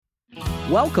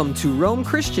Welcome to Rome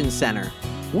Christian Center.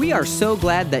 We are so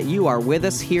glad that you are with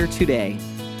us here today.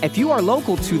 If you are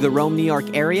local to the Rome, New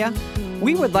York area,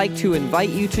 we would like to invite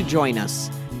you to join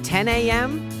us 10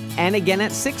 a.m. and again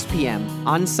at 6 p.m.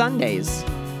 on Sundays.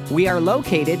 We are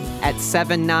located at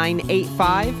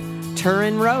 7985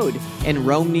 Turin Road in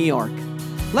Rome, New York.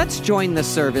 Let's join the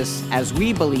service as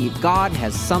we believe God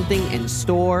has something in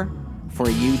store for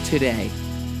you today.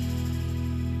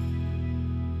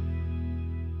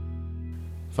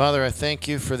 Father, I thank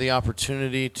you for the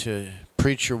opportunity to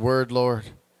preach your word, Lord.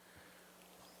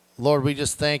 Lord, we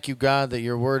just thank you, God, that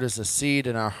your word is a seed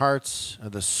in our hearts,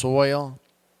 of the soil.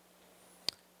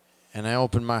 And I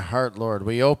open my heart, Lord.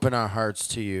 We open our hearts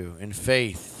to you in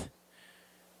faith.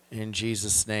 In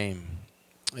Jesus' name,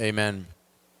 amen.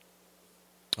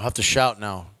 I'll have to shout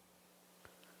now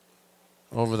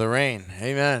over the rain.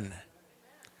 Amen.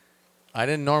 I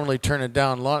didn't normally turn it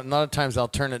down. A lot of times I'll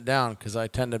turn it down because I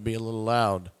tend to be a little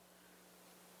loud.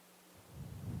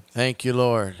 Thank you,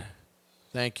 Lord.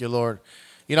 Thank you, Lord.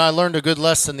 You know, I learned a good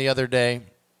lesson the other day.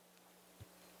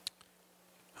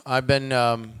 I've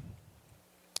been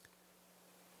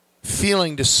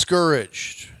feeling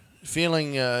discouraged,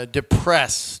 feeling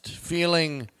depressed,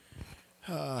 feeling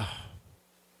not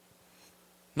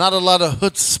a lot of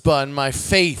chutzpah in my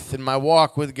faith and my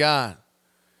walk with God.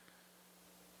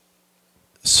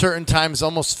 Certain times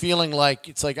almost feeling like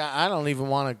it's like I don't even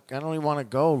want to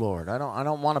go, Lord. I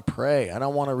don't want to pray. I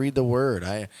don't want to read the word.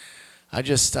 I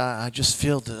just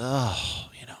feel that,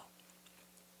 you know.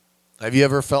 Have you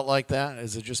ever felt like that?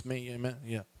 Is it just me? Amen.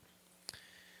 Yeah.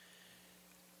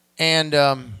 And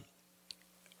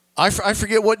I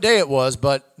forget what day it was,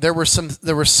 but there were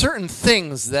certain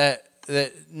things that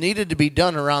needed to be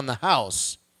done around the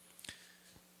house.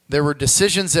 There were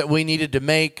decisions that we needed to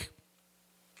make.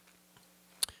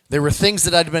 There were things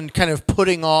that I'd been kind of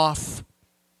putting off.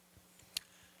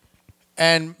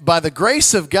 And by the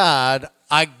grace of God,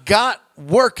 I got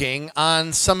working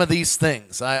on some of these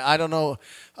things. I don't know.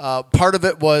 Part of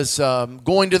it was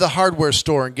going to the hardware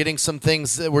store and getting some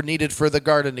things that were needed for the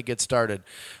garden to get started.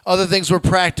 Other things were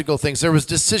practical things. There was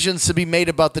decisions to be made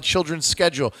about the children's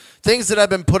schedule. Things that I've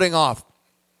been putting off.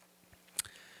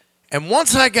 And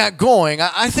once I got going,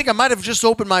 I think I might have just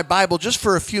opened my Bible just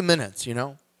for a few minutes, you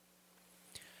know.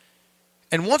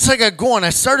 And once I got going, I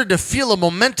started to feel a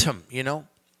momentum, you know.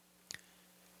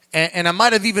 And I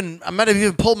might have even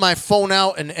pulled my phone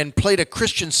out and played a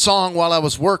Christian song while I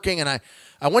was working. And I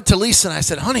went to Lisa and I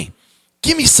said, honey,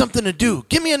 give me something to do.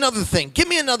 Give me another thing. Give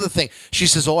me another thing. She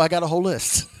says, oh, I got a whole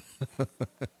list.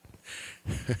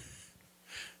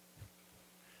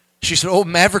 She said, oh,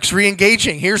 Maverick's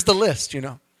re-engaging. Here's the list, you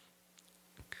know.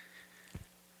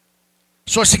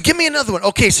 So I said, give me another one.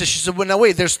 Okay, so she said, well, now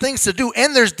wait, there's things to do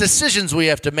and there's decisions we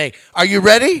have to make. Are you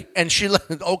ready? And she,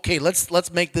 okay,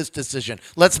 let's make this decision.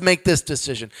 Let's make this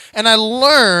decision. And I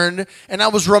learned and I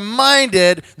was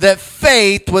reminded that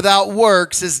faith without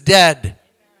works is dead.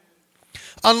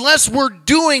 Unless we're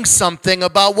doing something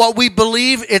about what we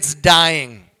believe, it's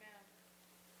dying.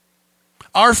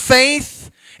 Our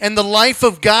faith and the life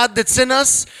of God that's in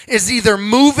us is either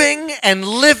moving and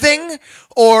living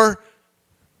or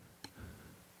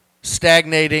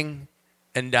stagnating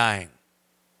and dying.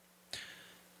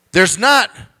 There's not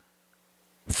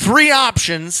three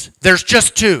options, there's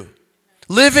just two.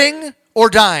 Living or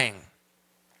dying.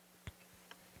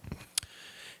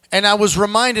 And I was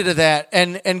reminded of that,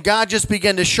 and God just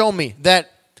began to show me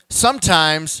that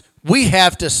sometimes we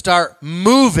have to start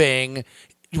moving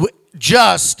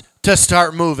just to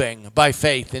start moving by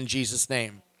faith in Jesus'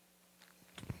 name.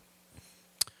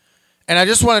 And I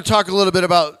just want to talk a little bit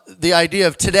about the idea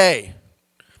of today,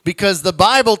 because the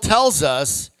Bible tells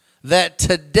us that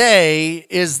today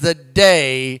is the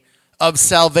day of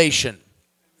salvation.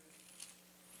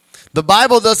 The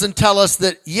Bible doesn't tell us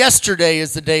that yesterday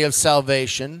is the day of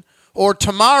salvation or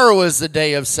tomorrow is the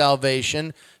day of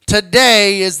salvation.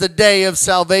 Today is the day of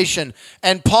salvation.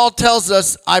 And Paul tells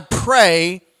us, I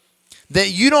pray that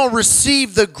you don't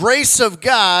receive the grace of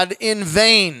God in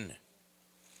vain.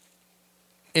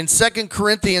 In 2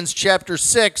 Corinthians chapter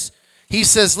 6, he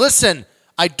says, listen,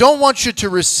 I don't want you to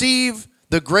receive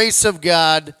the grace of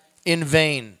God in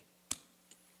vain.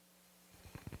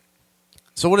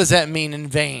 So what does that mean, in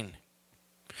vain?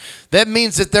 That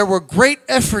means that there were great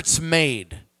efforts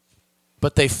made,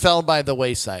 but they fell by the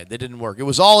wayside. They didn't work. It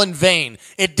was all in vain.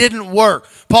 It didn't work.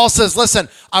 Paul says, listen,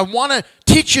 I want to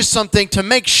teach you something to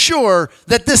make sure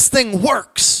that this thing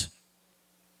works.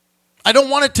 I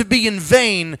don't want it to be in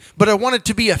vain, but I want it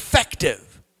to be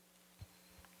effective.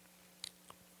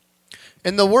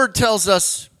 And the word tells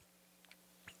us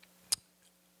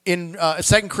in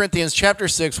 2 Corinthians chapter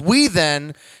 6, we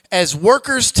then, as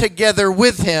workers together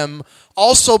with him,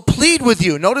 also plead with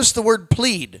you. Notice the word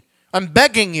plead. I'm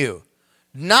begging you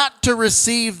not to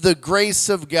receive the grace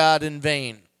of God in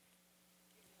vain.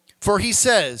 For he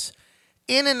says,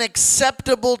 in an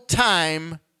acceptable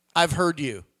time I've heard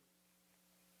you,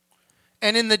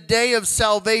 and in the day of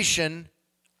salvation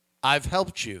I've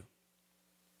helped you.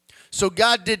 So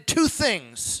God did two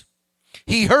things.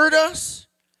 He heard us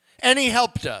and he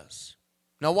helped us.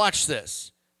 Now watch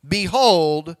this.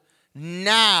 Behold,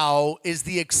 now is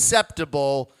the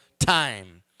acceptable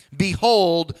time.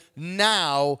 Behold,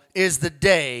 now is the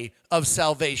day of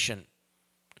salvation.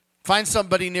 Find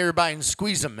somebody nearby and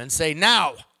squeeze them and say,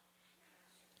 now.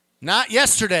 Not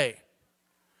yesterday.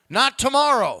 Not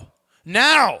tomorrow.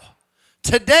 Now.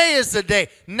 Today is the day.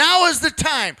 Now is the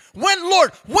time. When,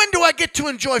 Lord, when do I get to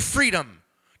enjoy freedom?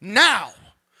 Now.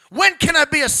 When can I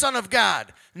be a son of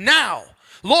God? Now.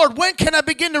 Lord, when can I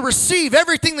begin to receive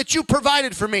everything that you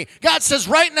provided for me? God says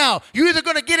right now. You're either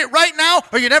going to get it right now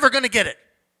or you're never going to get it.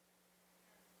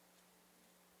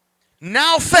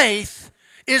 Now faith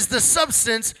is the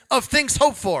substance of things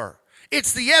hoped for.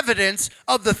 It's the evidence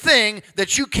of the thing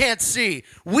that you can't see.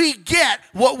 We get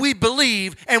what we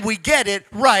believe, and we get it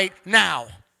right now.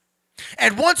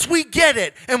 And once we get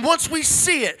it, and once we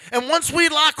see it, and once we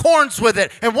lock horns with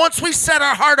it, and once we set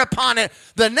our heart upon it,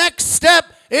 the next step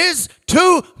is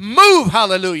to move.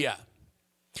 Hallelujah.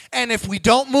 And if we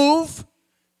don't move,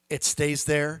 it stays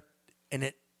there, and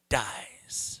it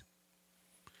dies.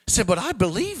 I said, but I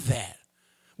believe that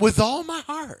with all my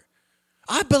heart.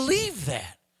 I believe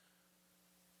that.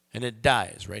 And it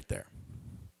dies right there.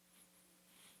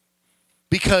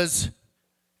 Because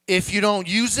if you don't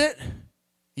use it,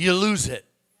 you lose it.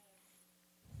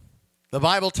 The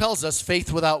Bible tells us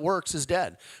faith without works is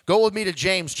dead. Go with me to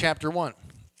James chapter 1.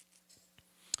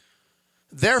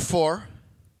 Therefore,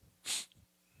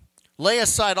 lay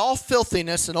aside all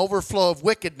filthiness and overflow of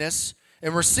wickedness,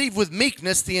 and receive with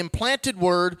meekness the implanted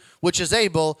word which is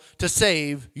able to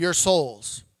save your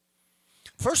souls.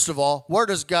 First of all, where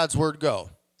does God's word go?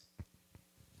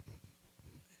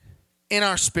 In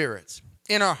our spirits,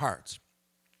 in our hearts.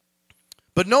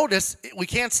 But notice, we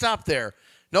can't stop there.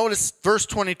 Notice verse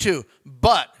 22.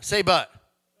 But, say but.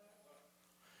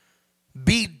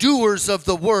 Be doers of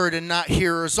the word and not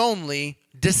hearers only,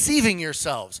 deceiving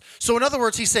yourselves. So in other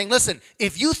words, he's saying, listen,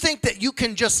 if you think that you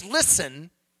can just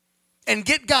listen and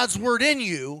get God's word in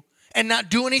you and not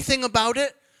do anything about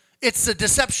it, it's a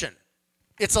deception.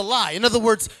 It's a lie. In other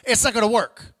words, it's not going to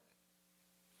work.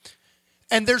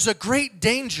 And there's a great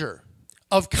danger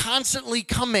of constantly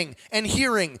coming and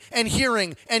hearing and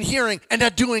hearing and hearing and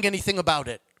not doing anything about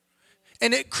it.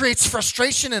 And it creates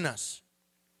frustration in us.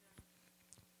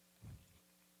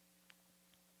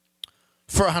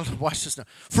 Watch this now.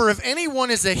 For if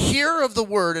anyone is a hearer of the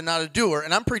word and not a doer,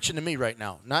 and I'm preaching to me right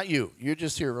now, not you. You're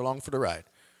just here along for the ride.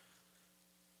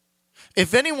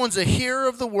 If anyone's a hearer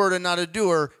of the word and not a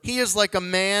doer, he is like a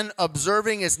man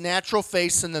observing his natural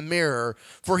face in the mirror.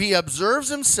 For he observes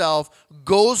himself,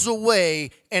 goes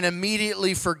away, and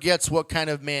immediately forgets what kind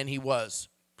of man he was.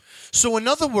 So in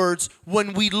other words,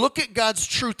 when we look at God's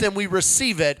truth and we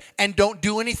receive it and don't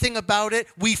do anything about it,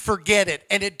 we forget it,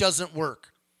 and it doesn't work.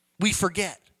 We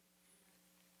forget.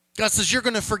 God says, you're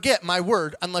going to forget my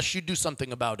word unless you do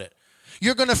something about it.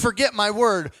 You're going to forget my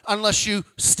word unless you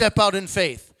step out in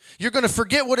faith. You're going to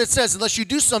forget what it says unless you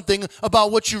do something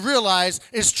about what you realize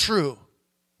is true.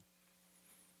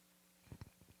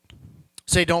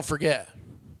 Say, don't forget.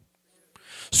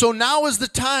 So now is the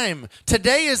time.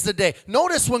 Today is the day.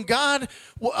 Notice when God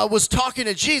was talking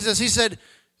to Jesus, he said,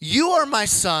 you are my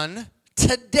son.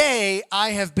 Today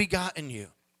I have begotten you.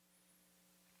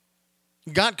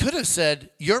 God could have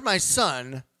said, you're my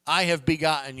son. I have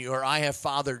begotten you, or I have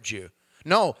fathered you.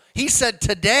 No, he said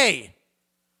today.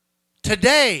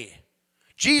 Today,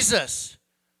 Jesus.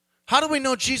 How do we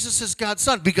know Jesus is God's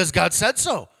son? Because God said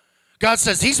so. God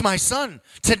says, he's my son.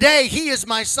 Today, he is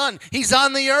my son. He's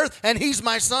on the earth, and he's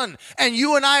my son. And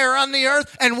you and I are on the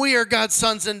earth, and we are God's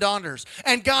sons and daughters.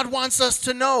 And God wants us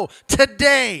to know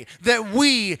today that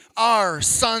we are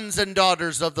sons and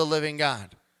daughters of the living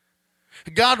God.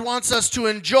 God wants us to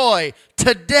enjoy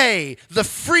today the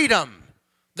freedom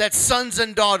that sons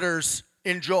and daughters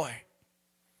enjoy.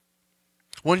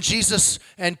 When Jesus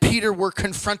and Peter were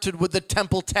confronted with the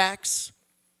temple tax,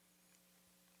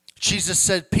 Jesus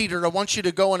said, Peter, I want you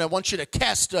to go and I want you to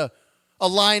cast a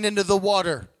line into the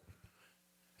water.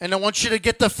 And I want you to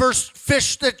get the first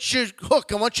fish that you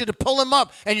hook. I want you to pull him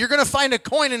up. And you're going to find a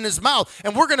coin in his mouth.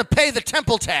 And we're going to pay the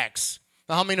temple tax.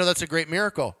 Now, how many know that's a great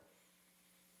miracle?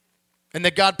 And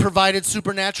that God provided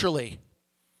supernaturally.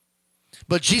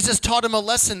 But Jesus taught him a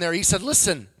lesson there. He said,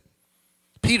 listen,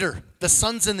 Peter, the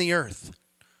sons in the earth,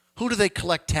 who do they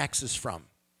collect taxes from?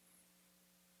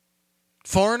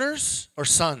 Foreigners or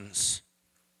sons?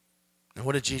 And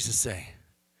what did Jesus say?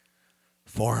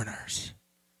 Foreigners.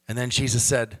 And then Jesus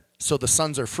said, so the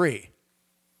sons are free.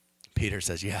 Peter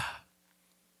says, yeah.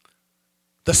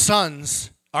 The sons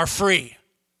are free.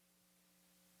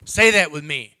 Say that with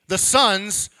me. The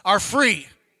sons are free.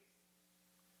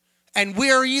 And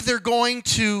we are either going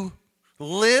to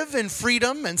live in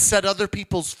freedom and set other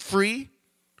people free,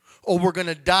 or we're going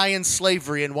to die in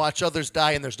slavery and watch others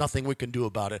die and there's nothing we can do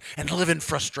about it and live in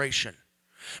frustration.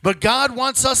 But God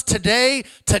wants us today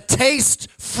to taste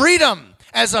freedom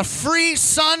as a free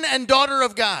son and daughter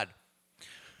of God.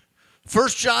 1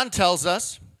 John tells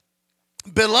us,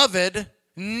 beloved,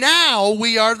 now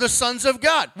we are the sons of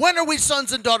God. When are we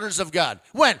sons and daughters of God?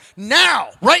 When?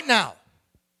 Now, right now.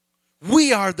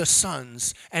 We are the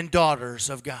sons and daughters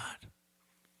of God.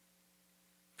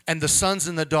 And the sons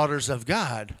and the daughters of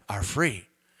God are free.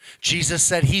 Jesus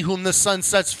said, he whom the Son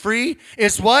sets free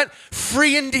is what?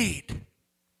 Free indeed.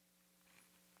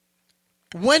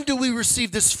 When do we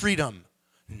receive this freedom?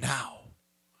 Now,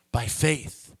 by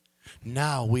faith.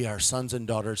 Now we are sons and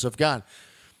daughters of God.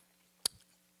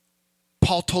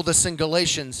 Paul told us in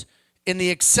Galatians, in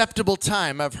the acceptable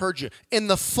time, I've heard you, in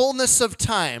the fullness of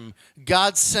time,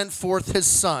 God sent forth his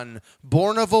Son,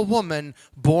 born of a woman,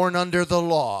 born under the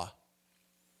law.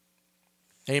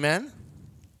 Amen?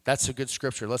 That's a good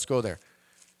scripture. Let's go there.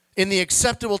 In the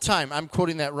acceptable time, I'm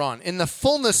quoting that wrong. In the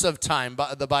fullness of time,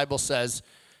 the Bible says,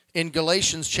 in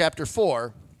Galatians chapter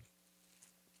 4,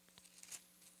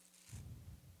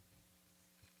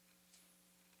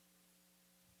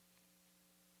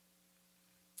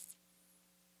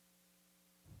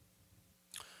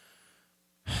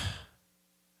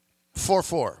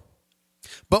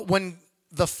 but when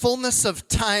the fullness of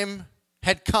time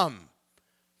had come,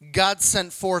 God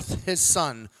sent forth his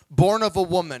Son, born of a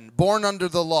woman, born under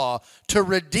the law, to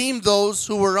redeem those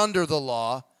who were under the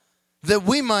law, that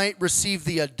we might receive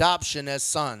the adoption as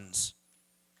sons.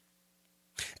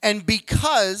 And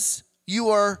because you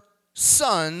are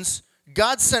sons,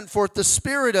 God sent forth the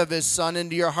Spirit of his Son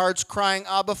into your hearts, crying,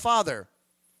 Abba, Father.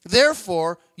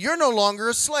 Therefore, you're no longer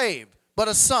a slave, but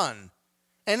a son.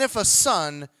 And if a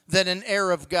son, then an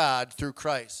heir of God through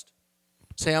Christ.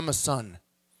 Say, I'm a son.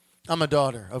 I'm a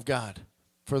daughter of God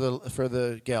for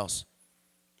the gals.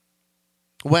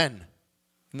 When?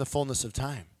 In the fullness of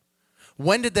time.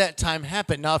 When did that time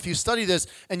happen? Now, if you study this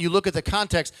and you look at the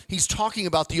context, he's talking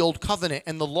about the old covenant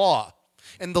and the law.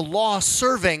 And the law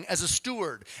serving as a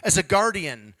steward, as a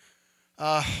guardian,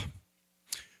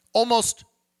 almost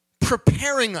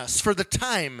preparing us for the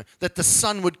time that the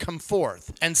Son would come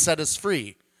forth and set us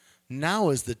free. Now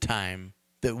is the time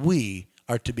that we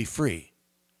are to be free.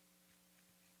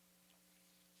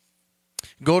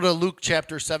 Go to Luke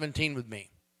chapter 17 with me.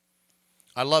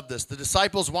 I love this. The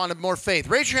disciples wanted more faith.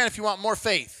 Raise your hand if you want more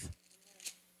faith.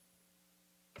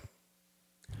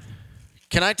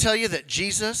 Can I tell you that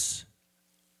Jesus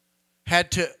had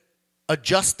to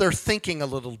adjust their thinking a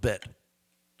little bit?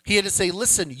 He had to say,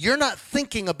 listen, you're not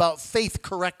thinking about faith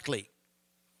correctly.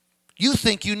 You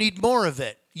think you need more of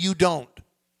it. You don't.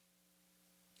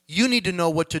 You need to know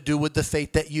what to do with the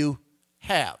faith that you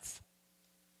have.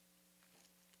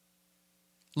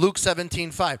 Luke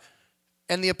 17:5.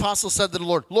 And the apostle said to the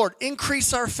Lord, Lord,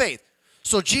 increase our faith.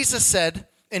 So Jesus said,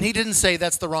 and he didn't say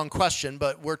that's the wrong question,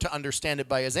 but we're to understand it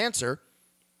by his answer.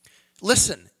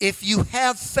 Listen, if you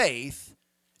have faith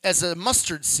as a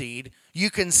mustard seed, you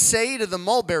can say to the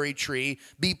mulberry tree,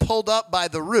 be pulled up by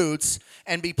the roots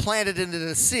and be planted into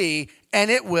the sea, and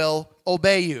it will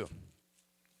obey you.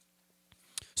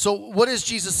 So what is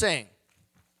Jesus saying?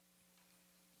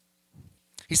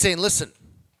 He's saying, listen,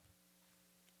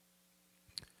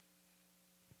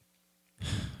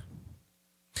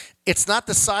 it's not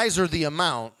the size or the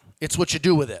amount, it's what you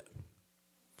do with it.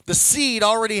 The seed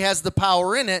already has the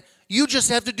power in it. You just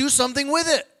have to do something with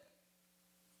it.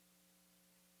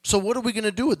 So what are we going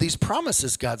to do with these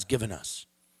promises God's given us?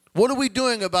 What are we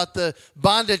doing about the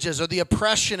bondages or the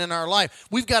oppression in our life?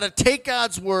 We've got to take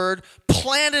God's word,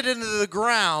 plant it into the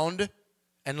ground,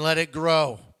 and let it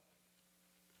grow.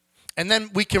 And then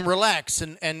we can relax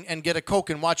and get a Coke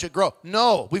and watch it grow.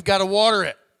 No, we've got to water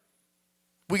it.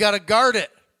 We got to guard it.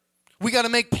 We got to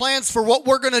make plans for what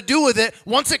we're going to do with it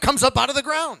once it comes up out of the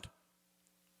ground.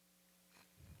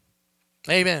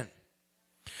 Amen.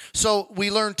 So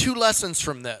we learn two lessons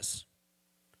from this.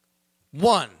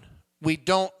 One, we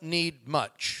don't need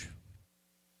much.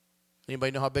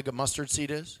 Anybody know how big a mustard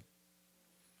seed is?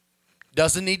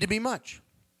 Doesn't need to be much.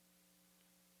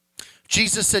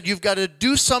 Jesus said, you've got to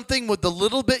do something with the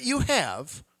little bit you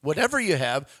have, whatever you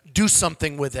have, do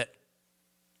something with it.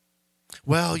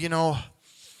 Well,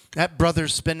 that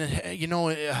brother's been,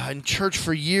 in church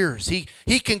for years.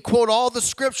 He can quote all the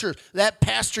scriptures. That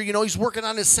pastor, he's working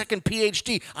on his second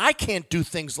PhD. I can't do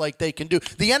things like they can do.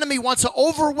 The enemy wants to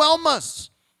overwhelm us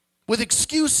with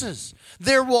excuses.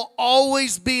 There will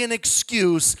always be an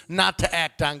excuse not to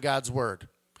act on God's word.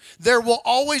 There will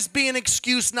always be an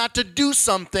excuse not to do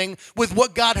something with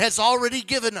what God has already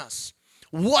given us.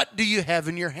 What do you have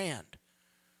in your hand?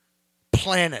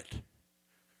 Plan it.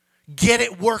 Get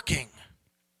it working.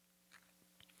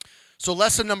 So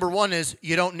lesson number 1 is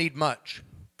you don't need much.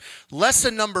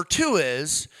 Lesson number 2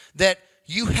 is that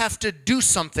you have to do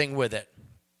something with it.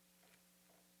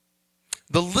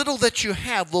 The little that you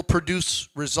have will produce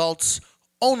results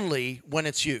only when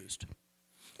it's used.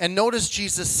 And notice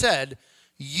Jesus said,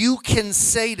 you can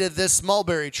say to this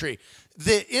mulberry tree.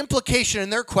 The implication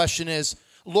in their question is,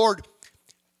 Lord,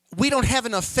 we don't have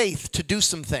enough faith to do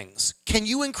some things. Can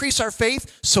you increase our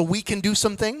faith so we can do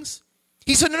some things?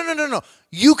 He said, no.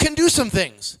 You can do some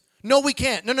things. No, we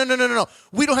can't. No.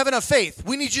 We don't have enough faith.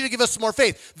 We need you to give us some more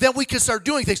faith. Then we can start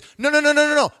doing things.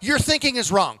 No. Your thinking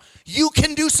is wrong. You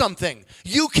can do something.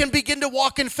 You can begin to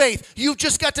walk in faith. You've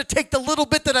just got to take the little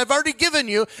bit that I've already given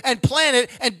you and plan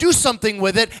it and do something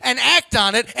with it and act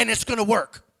on it, and it's going to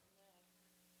work.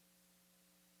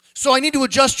 So I need to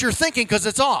adjust your thinking because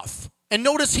it's off. And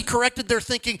notice he corrected their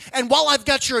thinking. And while I've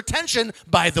got your attention,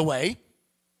 by the way,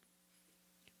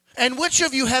 and which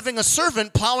of you having a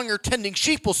servant plowing or tending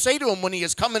sheep will say to him when he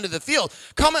has come into the field,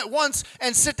 come at once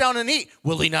and sit down and eat?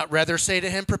 Will he not rather say to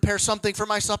him, prepare something for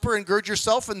my supper and gird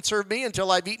yourself and serve me until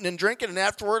I've eaten and drink, and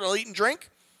afterward I'll eat and drink?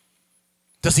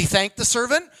 Does he thank the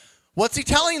servant? What's he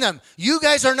telling them? You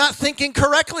guys are not thinking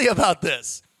correctly about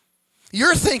this.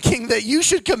 You're thinking that you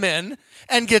should come in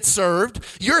and get served.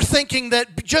 You're thinking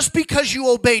that just because you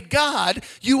obeyed God,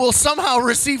 you will somehow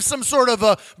receive some sort of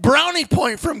a brownie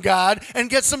point from God and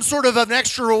get some sort of an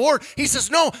extra reward. He says,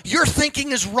 no, your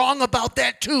thinking is wrong about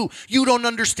that too. You don't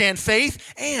understand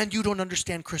faith and you don't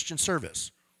understand Christian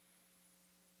service.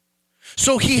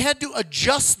 So he had to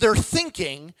adjust their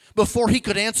thinking before he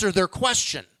could answer their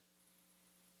question.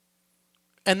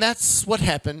 And that's what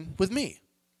happened with me.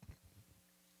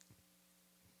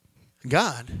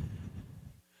 God,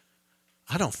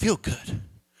 I don't feel good.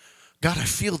 God, I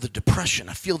feel the depression.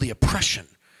 I feel the oppression.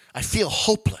 I feel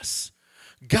hopeless.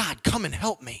 God, come and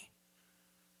help me.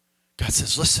 God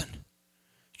says, listen,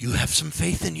 you have some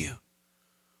faith in you.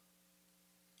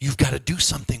 You've got to do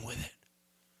something with it.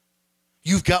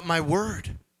 You've got my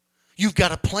word. You've got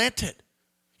to plant it.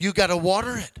 You've got to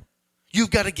water it. You've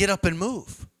got to get up and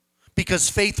move. Because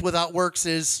faith without works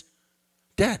is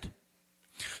dead.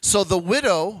 So the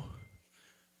widow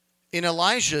in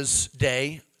Elijah's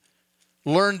day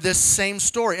learned this same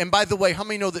story. And by the way, how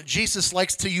many know that Jesus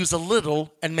likes to use a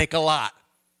little and make a lot?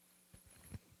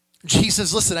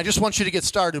 Jesus, listen, I just want you to get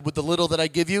started with the little that I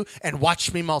give you and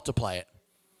watch me multiply it.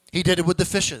 He did it with the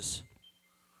fishes.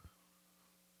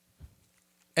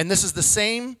 And this is the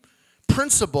same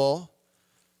principle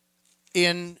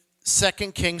in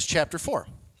 2 Kings chapter 4.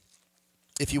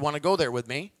 If you want to go there with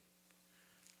me.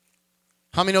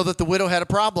 How many know that the widow had a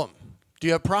problem? Do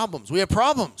you have problems? We have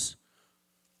problems.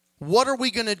 What are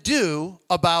we going to do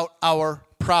about our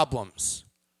problems?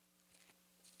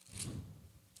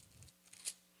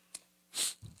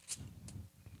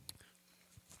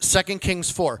 Second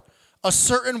Kings 4. A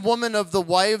certain woman of the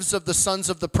wives of the sons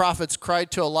of the prophets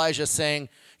cried to Elijah, saying,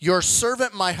 your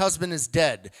servant, my husband, is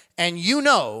dead, and you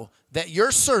know that your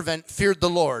servant feared the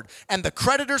Lord, and the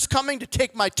creditor's coming to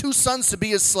take my 2 sons to be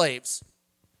his slaves.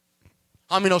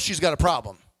 How many know she's got a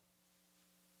problem?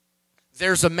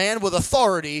 There's a man with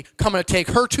authority coming to take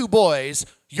her 2 boys.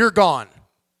 You're gone.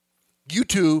 You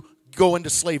 2 go into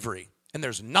slavery. And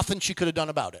there's nothing she could have done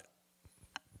about it.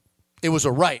 It was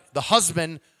a right. The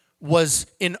husband was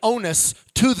in onus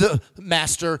to the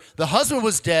master. The husband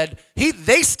was dead.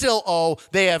 They still owe.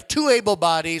 They have 2 able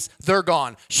bodies. They're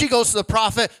gone. She goes to the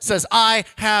prophet, says, I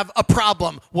have a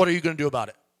problem. What are you going to do about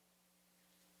it?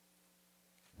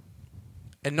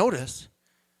 And notice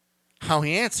how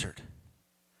he answered.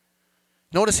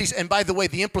 Notice and by the way,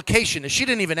 the implication is she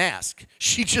didn't even ask.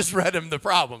 She just read him the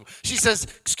problem. She says,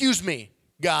 excuse me,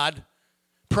 God,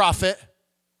 prophet,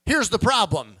 here's the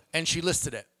problem. And she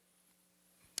listed it.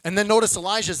 And then notice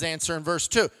Elijah's answer in verse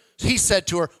 2. He said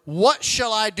to her, what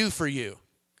shall I do for you?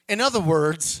 In other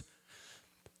words,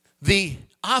 the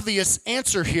obvious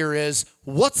answer here is,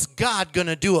 what's God going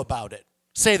to do about it?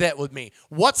 Say that with me.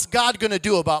 What's God going to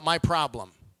do about my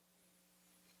problem?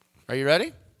 Are you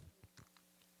ready?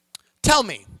 Tell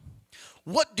me,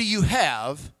 what do you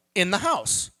have in the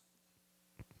house?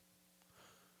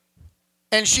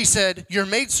 And she said, your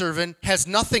maidservant has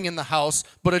nothing in the house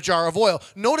but a jar of oil.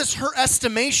 Notice her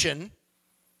estimation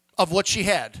of what she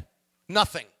had.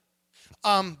 Nothing,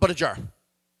 but a jar.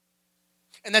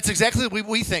 And that's exactly what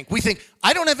we think. We think,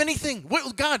 I don't have anything.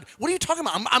 God, what are you talking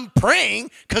about? I'm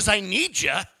praying because I need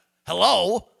you.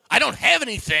 Hello? I don't have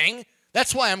anything.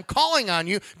 That's why I'm calling on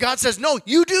you. God says, no,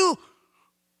 you do.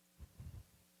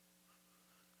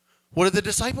 What did the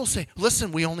disciples say?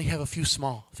 Listen, we only have a few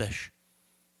small fish.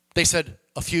 They said,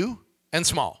 a few and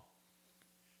small.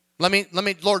 Let me,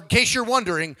 Lord, in case you're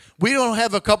wondering, we don't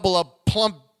have a couple of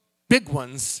plump big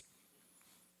ones,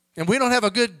 and we don't have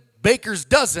a good baker's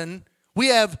dozen. We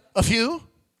have a few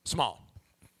small.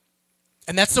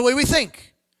 And that's the way we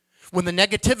think. When the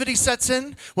negativity sets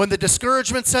in, when the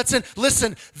discouragement sets in,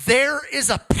 listen, there is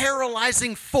a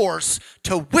paralyzing force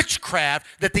to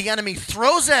witchcraft that the enemy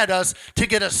throws at us to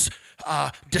get us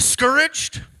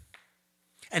discouraged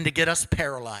and to get us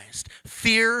paralyzed.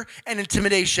 Fear and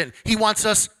intimidation. He wants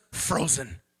us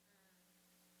frozen.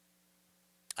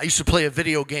 I used to play a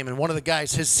video game, and one of the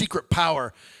guys, his secret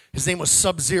power, his name was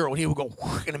Sub-Zero, and he would go,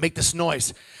 and it'd make this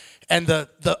noise. And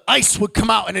the ice would come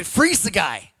out, and it'd freeze the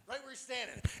guy right where he's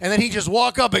standing. And then he'd just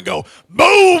walk up and go,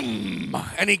 boom,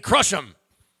 and he'd crush him.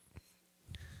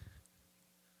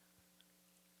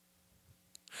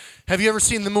 Have you ever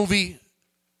seen the movie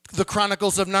The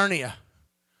Chronicles of Narnia?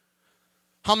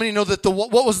 How many know that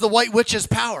what was the White Witch's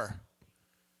power?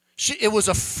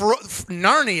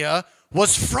 Narnia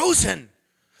was frozen.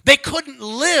 They couldn't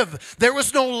live. There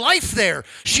was no life there.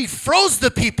 She froze the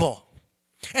people.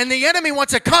 And the enemy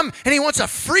wants to come and he wants to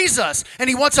freeze us. And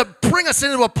he wants to bring us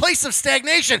into a place of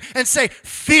stagnation and say,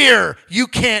 fear, you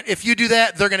can't. If you do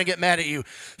that, they're going to get mad at you.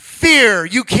 Fear,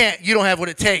 you can't. You don't have what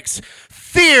it takes.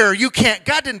 Fear, you can't.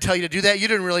 God didn't tell you to do that. You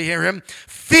didn't really hear him.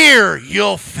 Fear,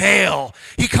 you'll fail.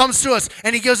 He comes to us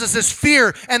and he gives us this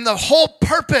fear. And the whole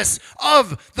purpose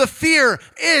of the fear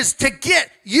is to get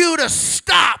you to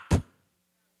stop.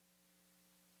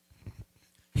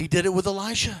 He did it with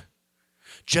Elijah.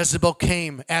 Jezebel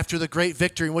came after the great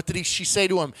victory. And what did she say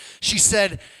to him? She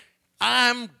said,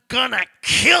 I'm going to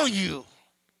kill you.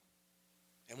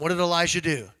 And what did Elijah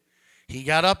do? He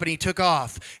got up and he took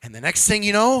off. And the next thing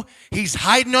you know, he's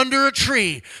hiding under a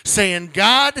tree saying,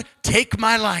 God, take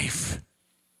my life.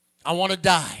 I want to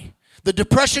die. The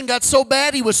depression got so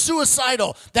bad, he was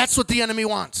suicidal. That's what the enemy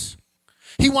wants.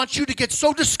 He wants you to get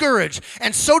so discouraged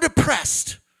and so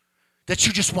depressed that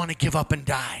you just want to give up and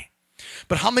die.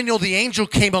 But how many know the angel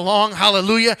came along,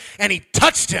 hallelujah, and he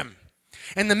touched him.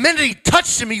 And the minute he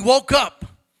touched him, he woke up.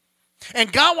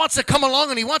 And God wants to come along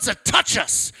and he wants to touch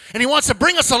us. And he wants to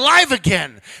bring us alive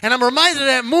again. And I'm reminded of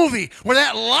that movie where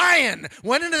that lion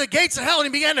went into the gates of hell and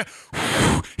he began to,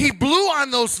 he blew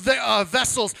on those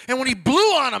vessels. And when he blew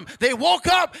on them, they woke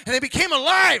up and they became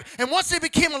alive. And once they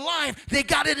became alive, they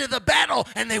got into the battle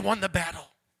and they won the battle.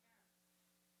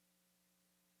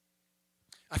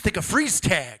 I think a freeze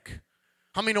tag.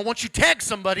 I mean, once you tag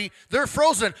somebody, they're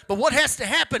frozen. But what has to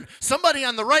happen? Somebody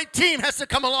on the right team has to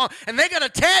come along, and they got to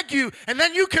tag you, and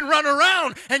then you can run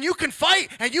around, and you can fight,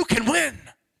 and you can win.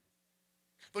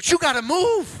 But you got to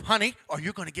move, honey, or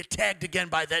you're going to get tagged again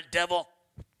by that devil.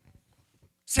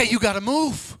 Say, you got to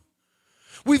move.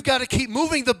 We've got to keep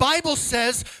moving. The Bible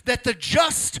says that the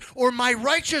just or my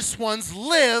righteous ones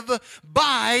live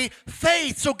by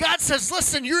faith. So God says,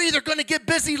 listen, you're either going to get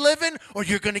busy living or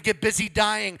you're going to get busy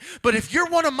dying. But if you're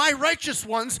one of my righteous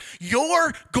ones,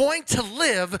 you're going to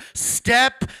live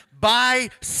step by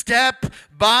step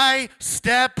by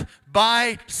step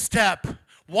by step.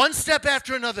 One step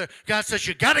after another. God says,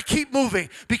 you got to keep moving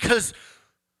because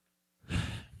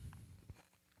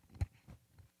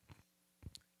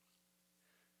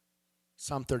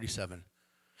Psalm 37.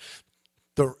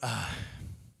 The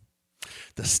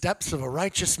steps of a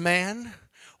righteous man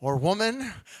or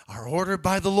woman are ordered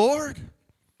by the Lord.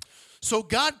 So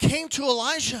God came to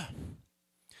Elijah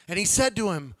and he said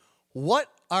to him, what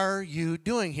are you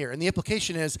doing here? And the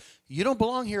implication is, you don't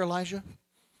belong here, Elijah.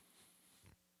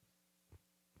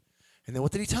 And then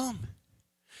what did he tell him?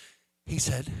 He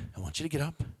said, I want you to get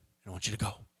up and I want you to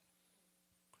go.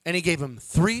 And he gave him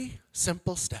 3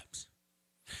 simple steps.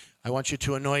 I want you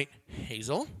to anoint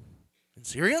Hazael in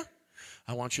Syria.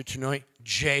 I want you to anoint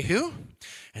Jehu.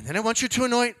 And then I want you to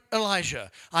anoint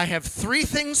Elijah. I have 3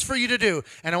 things for you to do,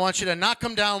 and I want you to knock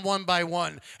them down one by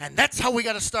one. And that's how we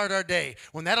got to start our day.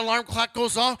 When that alarm clock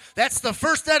goes off, that's the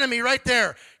first enemy right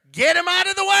there. Get him out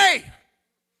of the way.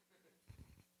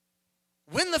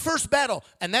 Win the first battle.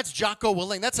 And that's Jocko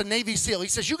Willing. That's a Navy SEAL. He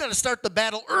says you got to start the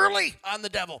battle early on the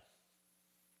devil.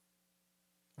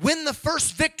 win the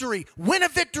first victory, win a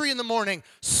victory in the morning,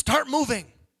 start moving.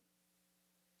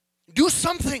 Do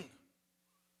something.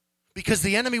 Because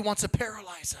the enemy wants to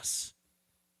paralyze us.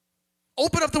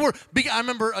 Open up the word. I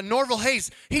remember Norval Hayes,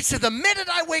 he said, the minute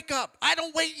I wake up, I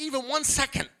don't wait even 1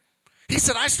 second. He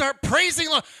said, I start praising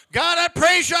the Lord. God, I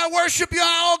praise you, I worship you,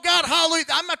 oh God, hallelujah.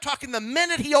 I'm not talking the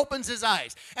minute he opens his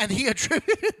eyes. And he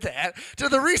attributed that to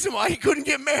the reason why he couldn't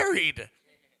get married.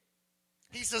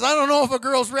 He says, I don't know if a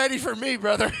girl's ready for me,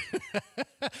 brother.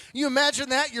 You imagine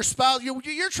that? Your spouse,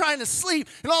 you're trying to sleep,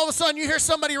 and all of a sudden you hear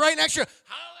somebody right next to you,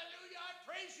 hallelujah, I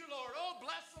praise you, Lord. Oh,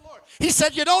 bless the Lord. He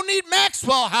said, you don't need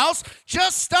Maxwell House.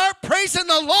 Just start praising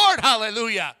the Lord,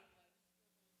 hallelujah.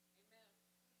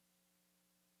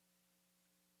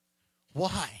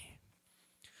 Why?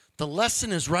 The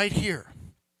lesson is right here.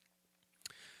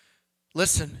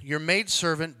 Listen, your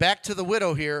maidservant, back to the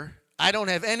widow here, I don't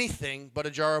have anything but a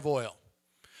jar of oil.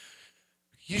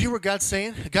 You hear what God's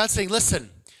saying? God's saying, listen,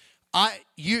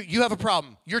 you have a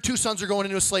problem. Your 2 sons are going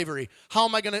into slavery. How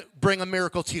am I going to bring a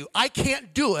miracle to you? I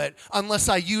can't do it unless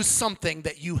I use something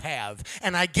that you have,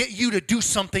 and I get you to do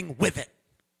something with it.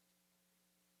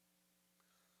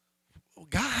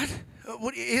 God,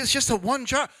 it's just a one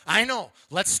jar. I know.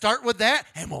 Let's start with that,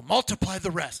 and we'll multiply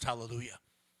the rest. Hallelujah.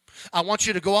 I want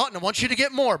you to go out, and I want you to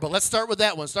get more, but let's start with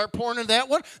that one. Start pouring into that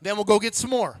one, then we'll go get some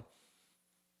more.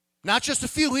 Not just a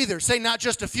few either. Say not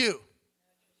just a few.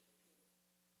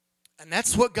 And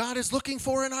that's what God is looking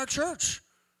for in our church.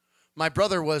 My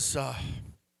brother was,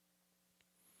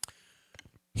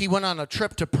 he went on a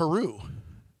trip to Peru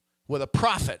with a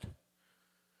prophet.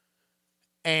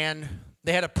 And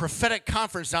they had a prophetic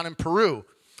conference down in Peru.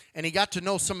 And he got to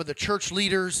know some of the church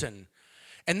leaders. And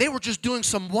they were just doing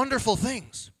some wonderful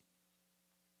things.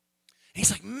 And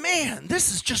he's like, man,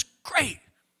 this is just great.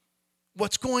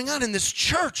 What's going on in this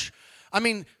church? I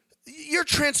mean, you're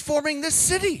transforming this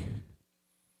city.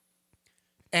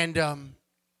 And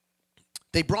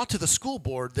they brought to the school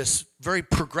board this very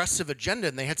progressive agenda,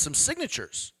 and they had some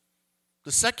signatures.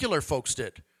 The secular folks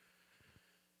did.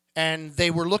 And they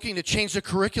were looking to change the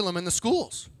curriculum in the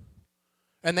schools.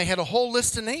 And they had a whole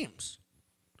list of names.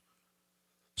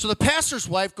 So the pastor's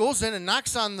wife goes in and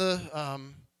knocks on the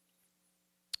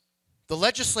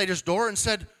legislator's door and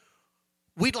said,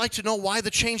 we'd like to know why the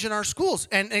change in our schools.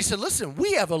 And he said, listen,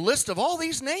 we have a list of all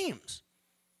these names.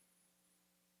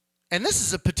 And this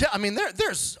is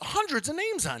there's hundreds of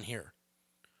names on here.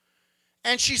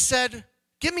 And she said,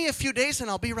 give me a few days and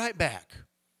I'll be right back.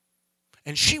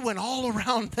 And she went all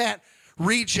around that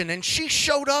region, and she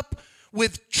showed up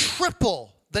with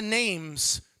triple the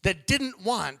names that didn't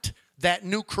want that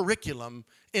new curriculum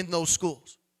in those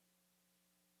schools.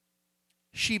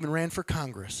 She even ran for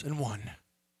Congress and won.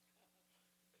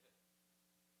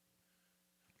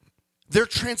 They're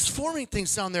transforming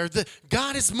things down there.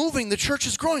 God is moving. The church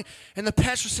is growing. And the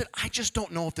pastor said, I just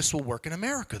don't know if this will work in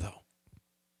America, though.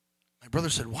 My brother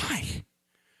said, why?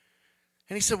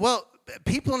 And he said, well,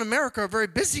 people in America are very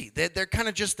busy. They're kind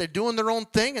of just, they're doing their own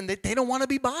thing, and they don't want to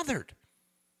be bothered.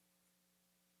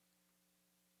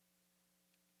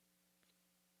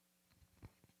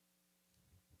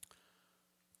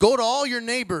 Go to all your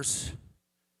neighbors.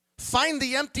 Find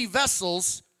the empty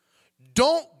vessels.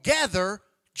 Don't gather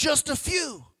just a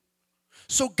few.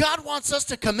 So God wants us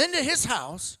to come into his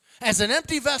house as an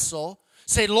empty vessel,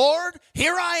 say, Lord,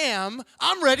 here I am.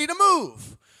 I'm ready to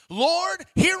move. Lord,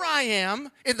 here I am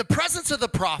in the presence of the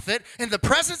prophet, in the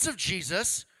presence of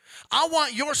Jesus. I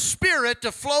want your spirit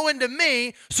to flow into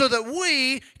me so that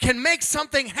we can make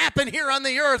something happen here on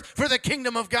the earth for the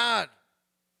kingdom of God.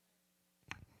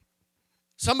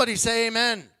 Somebody say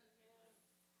amen.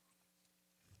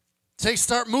 Say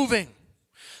start moving.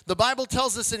 The Bible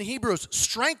tells us in Hebrews,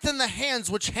 strengthen the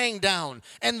hands which hang down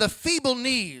and the feeble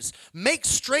knees. Make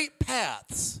straight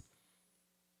paths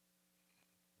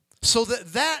so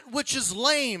that which is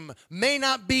lame may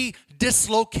not be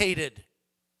dislocated.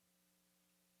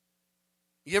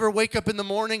 You ever wake up in the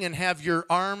morning and have your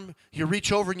arm, you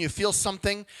reach over and you feel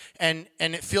something and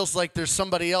it feels like there's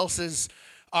somebody else's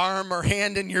arm or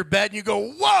hand in your bed and you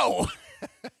go, whoa!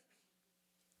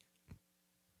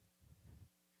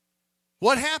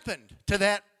 What happened to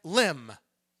that limb?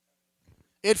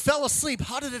 It fell asleep.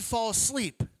 How did it fall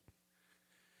asleep?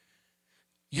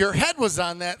 Your head was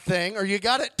on that thing, or you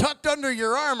got it tucked under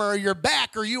your arm or your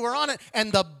back, or you were on it,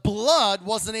 and the blood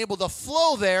wasn't able to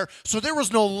flow there, so there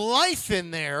was no life in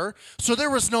there, so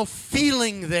there was no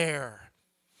feeling there.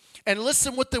 And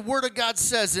listen what the Word of God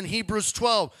says in Hebrews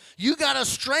 12. You got to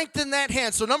strengthen that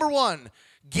hand. So number one,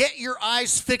 get your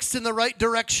eyes fixed in the right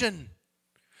direction.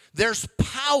 There's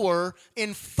power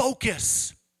in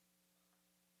focus.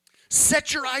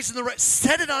 Set your eyes in the right,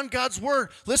 set it on God's word.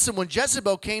 Listen, when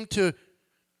Jezebel came to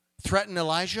threaten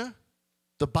Elijah,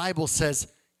 the Bible says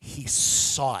he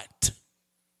saw it. The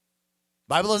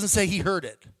Bible doesn't say he heard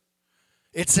it.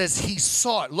 It says he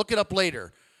saw it. Look it up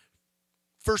later.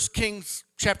 1 Kings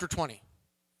chapter 20.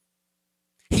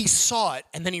 He saw it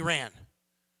and then he ran.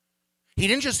 He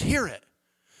didn't just hear it,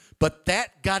 but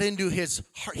that got into his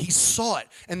heart. He saw it.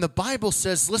 And the Bible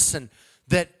says, listen,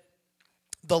 that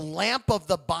the lamp of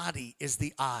the body is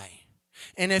the eye.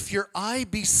 And if your eye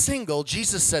be single,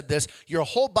 Jesus said this, your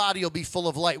whole body will be full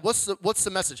of light. What's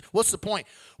the message? What's the point?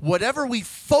 Whatever we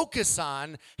focus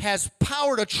on has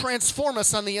power to transform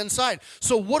us on the inside.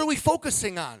 So what are we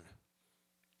focusing on?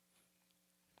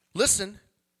 Listen,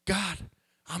 God,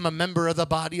 I'm a member of the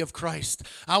body of Christ.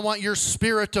 I want your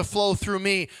spirit to flow through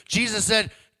me. Jesus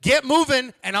said, get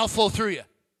moving and I'll flow through you.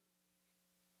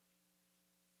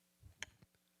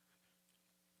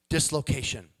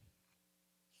 Dislocation.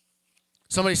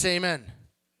 Somebody say amen.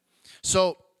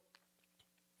 So,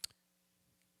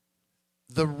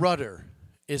 the rudder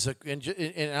is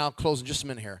and I'll close in just a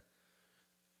minute here.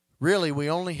 Really, we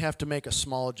only have to make a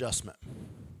small adjustment.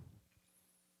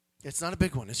 It's not a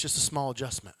big one. It's just a small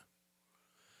adjustment.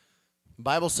 The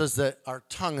Bible says that our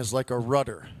tongue is like a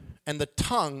rudder. And the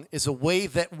tongue is a way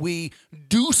that we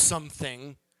do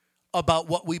something about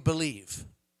what we believe.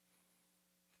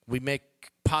 We make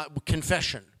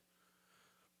confession.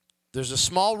 There's a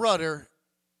small rudder,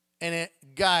 and it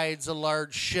guides a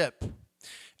large ship.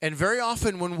 And very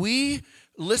often when we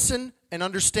listen and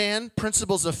understand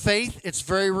principles of faith, it's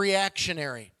very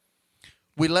reactionary.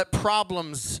 We let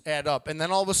problems add up, and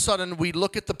then all of a sudden we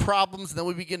look at the problems, and then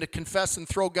we begin to confess and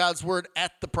throw God's word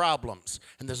at the problems.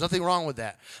 And there's nothing wrong with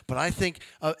that. But I think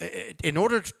in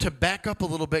order to back up a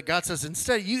little bit, God says,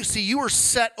 instead, you were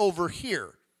set over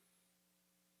here.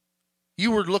 You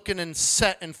were looking and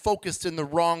set and focused in the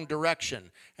wrong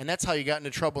direction. And that's how you got into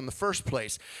trouble in the first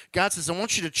place. God says, I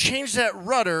want you to change that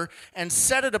rudder and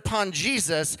set it upon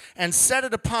Jesus and set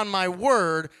it upon my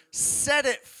word. Set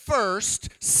it first,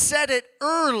 set it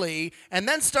early, and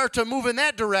then start to move in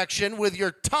that direction with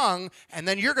your tongue, and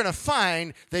then you're going to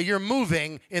find that you're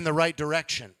moving in the right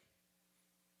direction.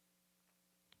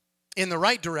 In the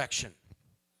right direction.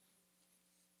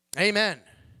 Amen.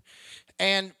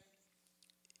 And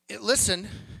listen,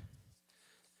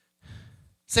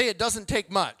 say it doesn't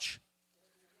take much.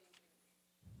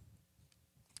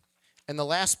 And the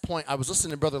last point, I was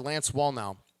listening to Brother Lance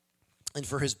Wallnow, and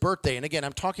for his birthday, and again,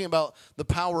 I'm talking about the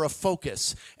power of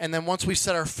focus. And then once we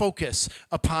set our focus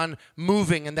upon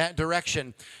moving in that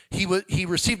direction, he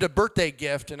received a birthday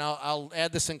gift, and I'll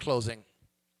add this in closing.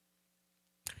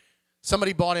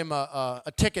 Somebody bought him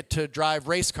a ticket to drive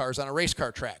race cars on a race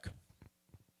car track.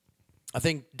 I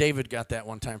think David got that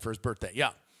one time for his birthday.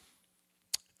 Yeah.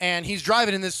 And he's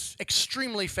driving in this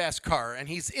extremely fast car, and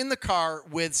he's in the car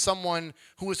with someone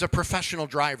who is a professional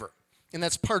driver. And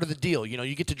that's part of the deal. You know,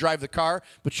 you get to drive the car,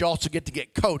 but you also get to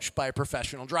get coached by a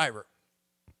professional driver.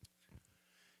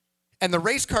 And the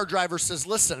race car driver says,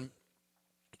 listen,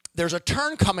 there's a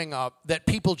turn coming up that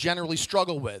people generally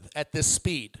struggle with at this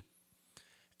speed.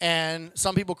 And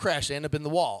some people crash. They end up in the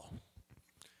wall.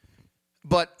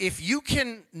 But if you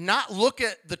can not look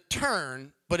at the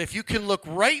turn, but if you can look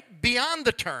right beyond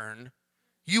the turn,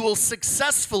 you will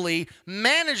successfully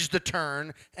manage the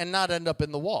turn and not end up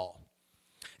in the wall.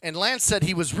 And Lance said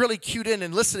he was really cued in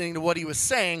and listening to what he was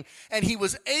saying, and he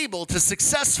was able to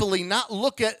successfully not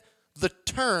look at the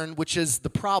turn, which is the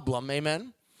problem,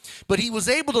 amen? But he was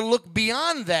able to look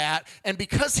beyond that, and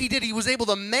because he did, he was able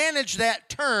to manage that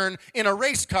turn in a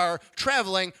race car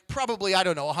traveling probably,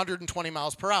 120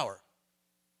 miles per hour.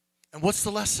 And what's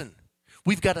the lesson?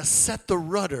 We've got to set the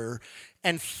rudder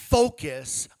and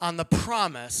focus on the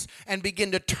promise and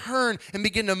begin to turn and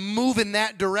begin to move in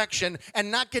that direction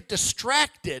and not get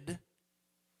distracted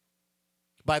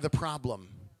by the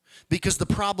problem. Because the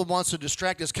problem wants to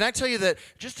distract us. Can I tell you that,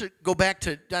 just to go back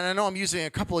to, and I know I'm using a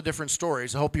couple of different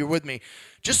stories, I hope you're with me.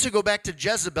 Just to go back to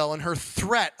Jezebel and her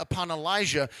threat upon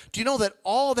Elijah, do you know that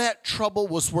all that trouble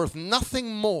was worth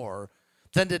nothing more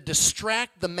than to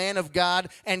distract the man of God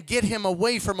and get him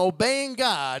away from obeying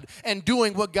God and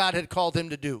doing what God had called him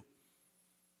to do?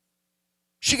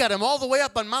 She got him all the way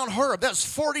up on Mount Horeb. That was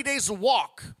 40 days of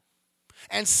walk.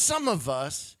 And some of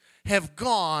us have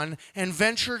gone and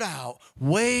ventured out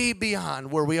way beyond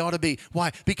where we ought to be.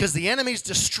 Why? Because the enemy's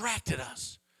distracted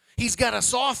us. He's got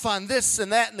us off on this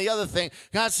and that and the other thing.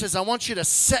 God says, I want you to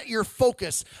set your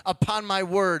focus upon my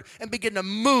word and begin to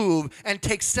move and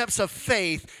take steps of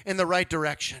faith in the right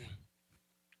direction.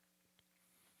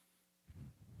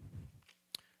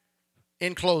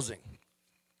 In closing,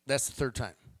 that's the third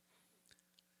time.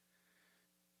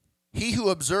 He who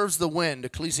observes the wind,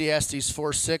 Ecclesiastes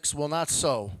 4:6, will not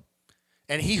sow,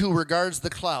 and he who regards the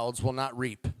clouds will not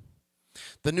reap.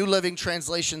 The New Living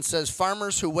Translation says,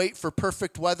 farmers who wait for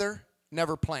perfect weather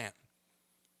never plant.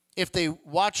 If they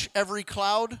watch every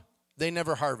cloud, they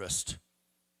never harvest.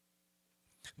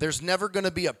 There's never going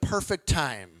to be a perfect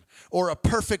time or a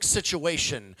perfect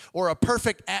situation or a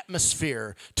perfect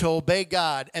atmosphere to obey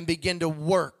God and begin to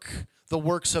work the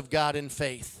works of God in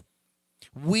faith.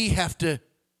 We have to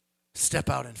step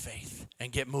out in faith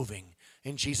and get moving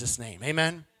in Jesus' name.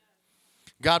 Amen.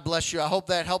 God bless you. I hope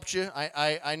that helped you.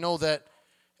 I know that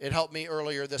it helped me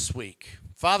earlier this week.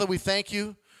 Father, we thank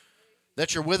you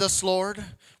that you're with us, Lord.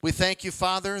 We thank you,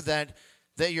 Father, that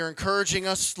you're encouraging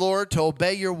us, Lord, to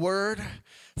obey your word.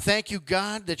 Thank you,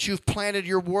 God, that you've planted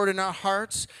your word in our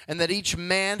hearts and that each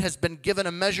man has been given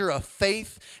a measure of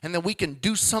faith and that we can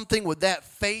do something with that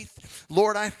faith.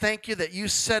 Lord, I thank you that you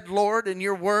said, Lord, in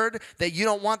your word that you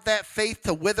don't want that faith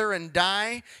to wither and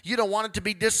die. You don't want it to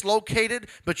be dislocated,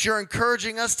 but you're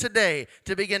encouraging us today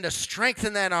to begin to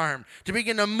strengthen that arm, to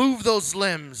begin to move those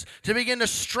limbs, to begin to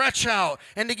stretch out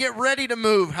and to get ready to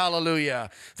move. Hallelujah.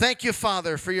 Thank you,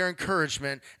 Father, for your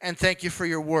encouragement and thank you for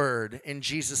your word. In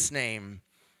Jesus' name.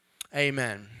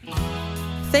 Amen.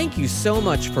 Thank you so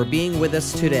much for being with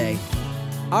us today.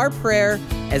 Our prayer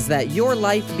is that your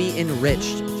life be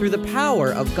enriched through the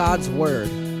power of God's Word,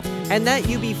 and that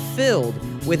you be filled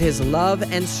with His love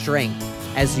and strength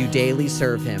as you daily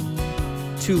serve Him.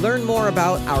 To learn more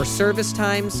about our service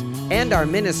times and our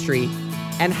ministry,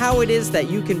 and how it is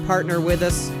that you can partner with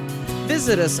us,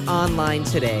 visit us online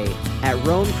today at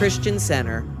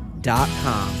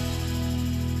RomeChristianCenter.com.